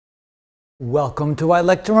Welcome to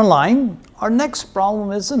iLecture Online. Our next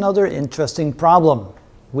problem is another interesting problem.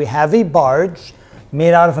 We have a barge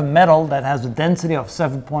made out of a metal that has a density of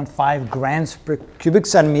 7.5 grams per cubic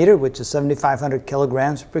centimeter, which is 7,500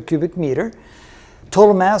 kilograms per cubic meter.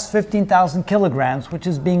 Total mass 15,000 kilograms, which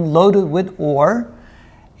is being loaded with ore,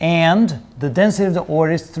 and the density of the ore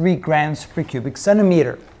is 3 grams per cubic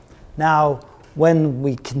centimeter. Now, when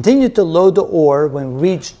we continue to load the ore, when we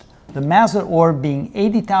reach the mass of ore being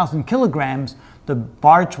 80,000 kilograms, the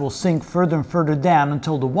barge will sink further and further down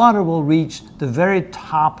until the water will reach the very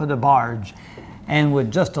top of the barge. And with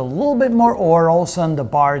just a little bit more ore, all of a sudden the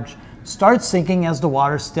barge starts sinking as the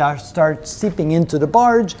water starts seeping into the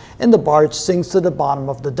barge, and the barge sinks to the bottom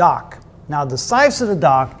of the dock. Now the size of the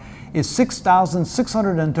dock is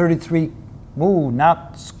 6,633,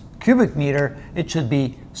 not cubic meter, it should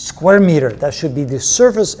be square meter. That should be the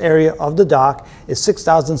surface area of the dock is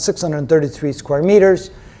 6,633 square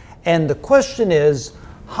meters. And the question is,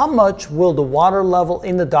 how much will the water level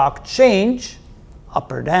in the dock change,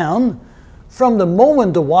 up or down, from the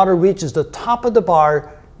moment the water reaches the top of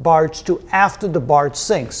the barge to after the barge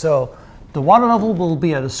sinks? So the water level will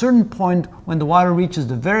be at a certain point when the water reaches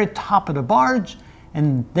the very top of the barge,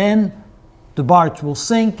 and then the barge will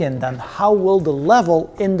sink, and then how will the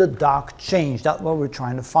level in the dock change? That's what we're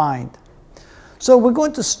trying to find. So we're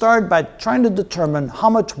going to start by trying to determine how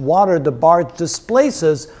much water the barge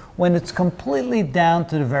displaces when it's completely down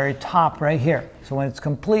to the very top right here. So when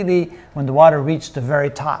the water reached the very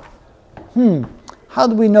top. How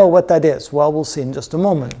do we know what that is? Well, we'll see in just a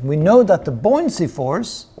moment. We know that the buoyancy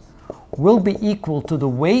force will be equal to the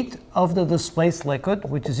weight of the displaced liquid,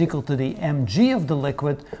 which is equal to the mg of the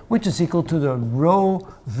liquid, which is equal to the rho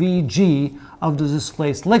vg of the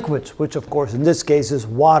displaced liquid, which of course in this case is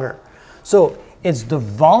water. So it's the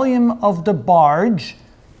volume of the barge,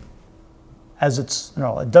 as it's,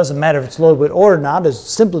 it doesn't matter if it's loaded with ore or not, it's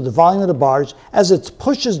simply the volume of the barge. As it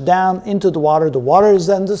pushes down into the water is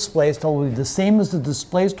then displaced. It will be the same as the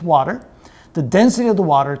displaced water, the density of the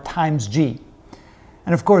water times g.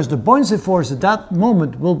 And of course, the buoyancy force at that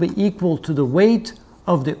moment will be equal to the weight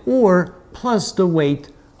of the ore plus the weight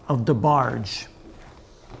of the barge.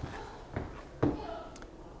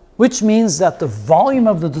 Which means that the volume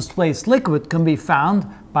of the displaced liquid can be found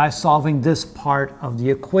by solving this part of the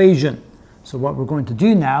equation. So what we're going to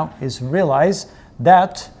do now is realize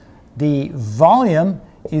that the volume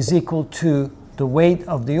is equal to the weight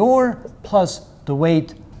of the ore plus the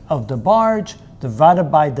weight of the barge divided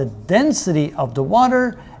by the density of the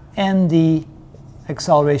water and the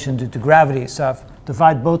acceleration due to gravity. So I've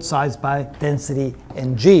divided both sides by density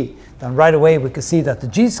and g. Then right away we can see that the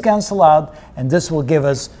g's cancel out, and this will give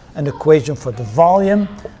us an equation for the volume.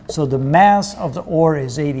 So the mass of the ore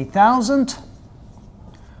is 80,000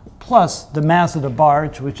 plus the mass of the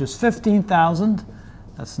barge, which is 15,000.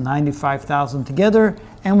 That's 95,000 together.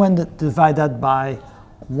 And when divide that by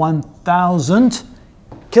 1,000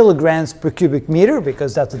 kilograms per cubic meter,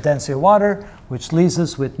 because that's the density of water, which leaves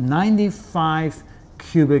us with 95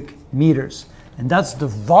 cubic meters. And that's the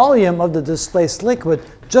volume of the displaced liquid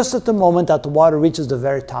just at the moment that the water reaches the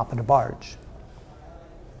very top of the barge.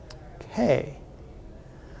 Okay.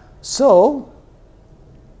 So,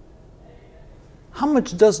 how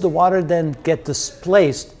much does the water then get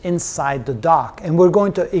displaced inside the dock? And we're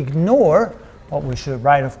going to ignore, what we should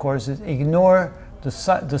write of course is ignore the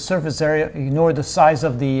surface area, ignore the size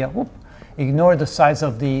of the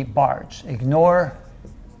barge. Ignore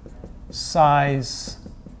size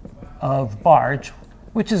of barge,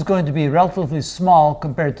 which is going to be relatively small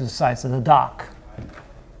compared to the size of the dock.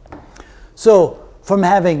 So from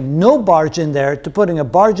having no barge in there to putting a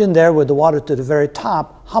barge in there with the water to the very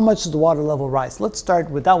top, how much does the water level rise? Let's start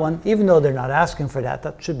with that one, even though they're not asking for that.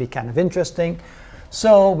 That should be kind of interesting.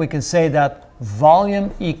 So we can say that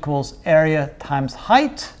volume equals area times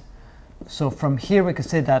height. So from here we can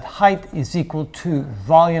say that height is equal to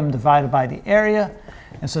volume divided by the area.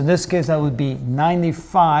 And so in this case that would be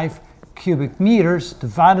 95 cubic meters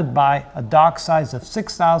divided by a dock size of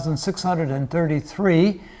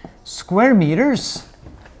 6,633 square meters.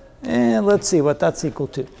 And let's see what that's equal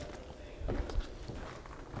to.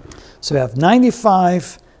 So we have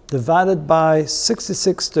 95 divided by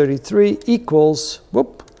 6633 equals,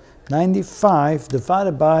 95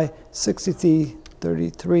 divided by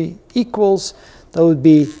 6333 equals, that would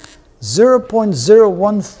be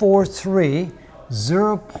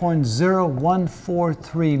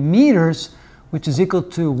 0.0143 meters, which is equal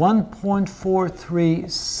to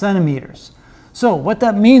 1.43 centimeters. So what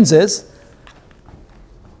that means is,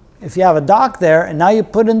 if you have a dock there and now you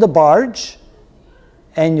put in the barge,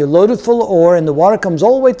 and you load it full of ore and the water comes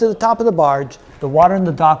all the way to the top of the barge, the water in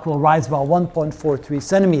the dock will rise about 1.43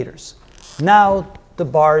 centimeters. Now the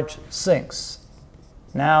barge sinks.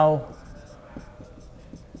 Now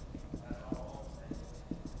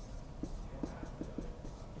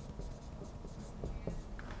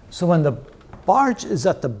so when the barge is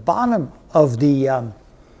at the bottom of the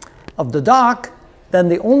dock, then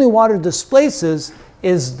the only water displaces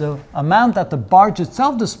is the amount that the barge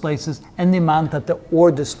itself displaces and the amount that the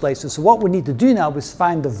ore displaces. So what we need to do now is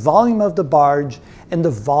find the volume of the barge and the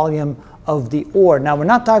volume of the ore. Now we're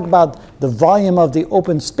not talking about the volume of the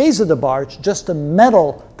open space of the barge, just the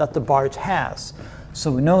metal that the barge has. So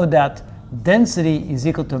we know that density is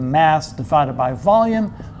equal to mass divided by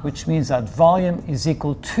volume, which means that volume is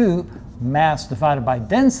equal to mass divided by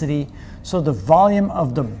density. So the volume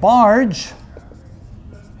of the barge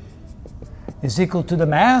is equal to the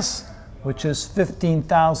mass, which is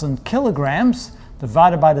 15,000 kilograms,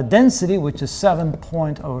 divided by the density, which is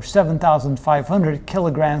 7,500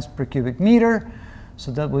 kilograms per cubic meter.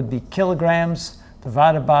 So that would be kilograms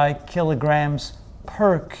divided by kilograms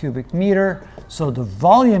per cubic meter. So the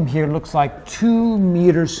volume here looks like 2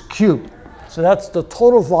 meters cubed. So that's the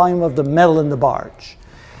total volume of the metal in the barge.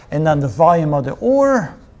 And then the volume of the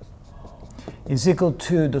ore is equal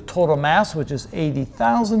to the total mass, which is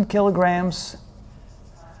 80,000 kilograms,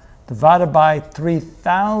 divided by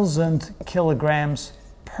 3,000 kilograms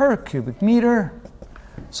per cubic meter.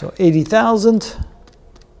 So 80,000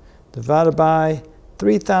 divided by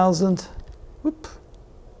 3,000,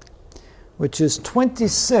 which is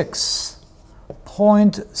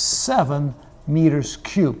 26.7 meters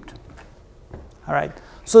cubed. All right,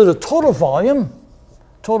 so the total volume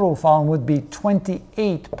would be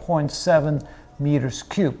 28.7 meters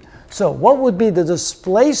cubed. So what would be the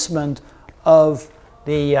displacement of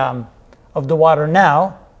the water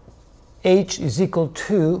now? H is equal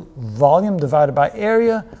to volume divided by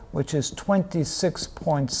area, which is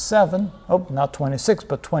 26.7, oh, not 26,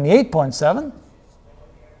 but 28.7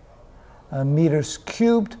 meters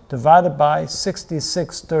cubed divided by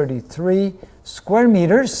 6633 square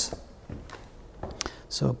meters.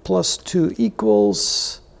 So plus 2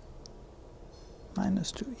 equals,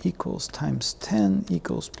 minus 2 equals, times 10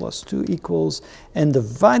 equals, plus 2 equals, and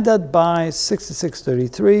divide that by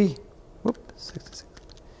 6633, 66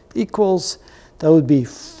 equals, that would be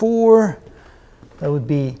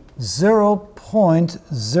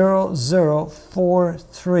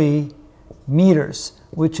 0.0043 meters,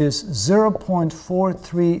 which is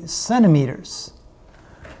 0.43 centimeters.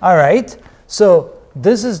 All right, so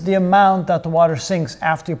this is the amount that the water sinks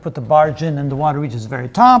after you put the barge in and the water reaches the very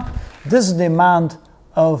top. This is the amount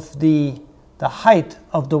of the height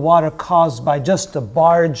of the water caused by just the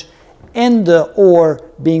barge and the ore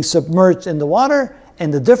being submerged in the water.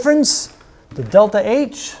 And the difference, the delta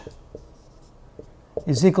H,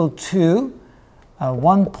 is equal to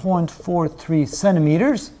 1.43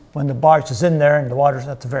 centimeters when the barge is in there and the water is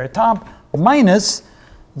at the very top, minus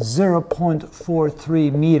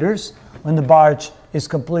 0.43 meters when the barge is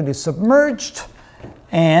completely submerged.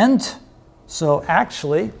 And so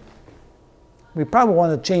actually, we probably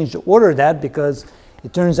want to change the order of that, because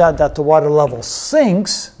it turns out that the water level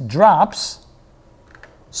sinks, drops.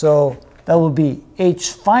 So that would be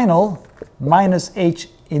H final minus H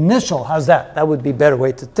initial. How's that? That would be a better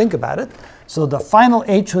way to think about it. So the final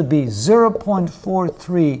H would be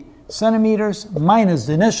 0.43 centimeters minus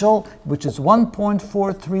the initial, which is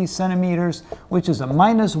 1.43 centimeters, which is a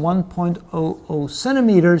minus 1.00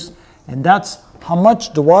 centimeters. And that's how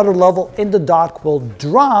much the water level in the dock will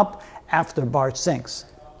drop after the barge sinks.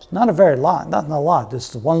 It's not a very lot, not a lot,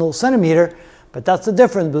 just 1 little centimeter, but that's the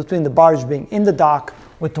difference between the barge being in the dock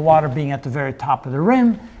with the water being at the very top of the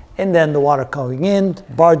rim, and then the water going in,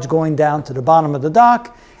 barge going down to the bottom of the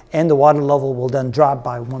dock, and the water level will then drop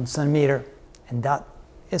by 1 centimeter, and that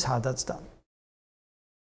is how that's done.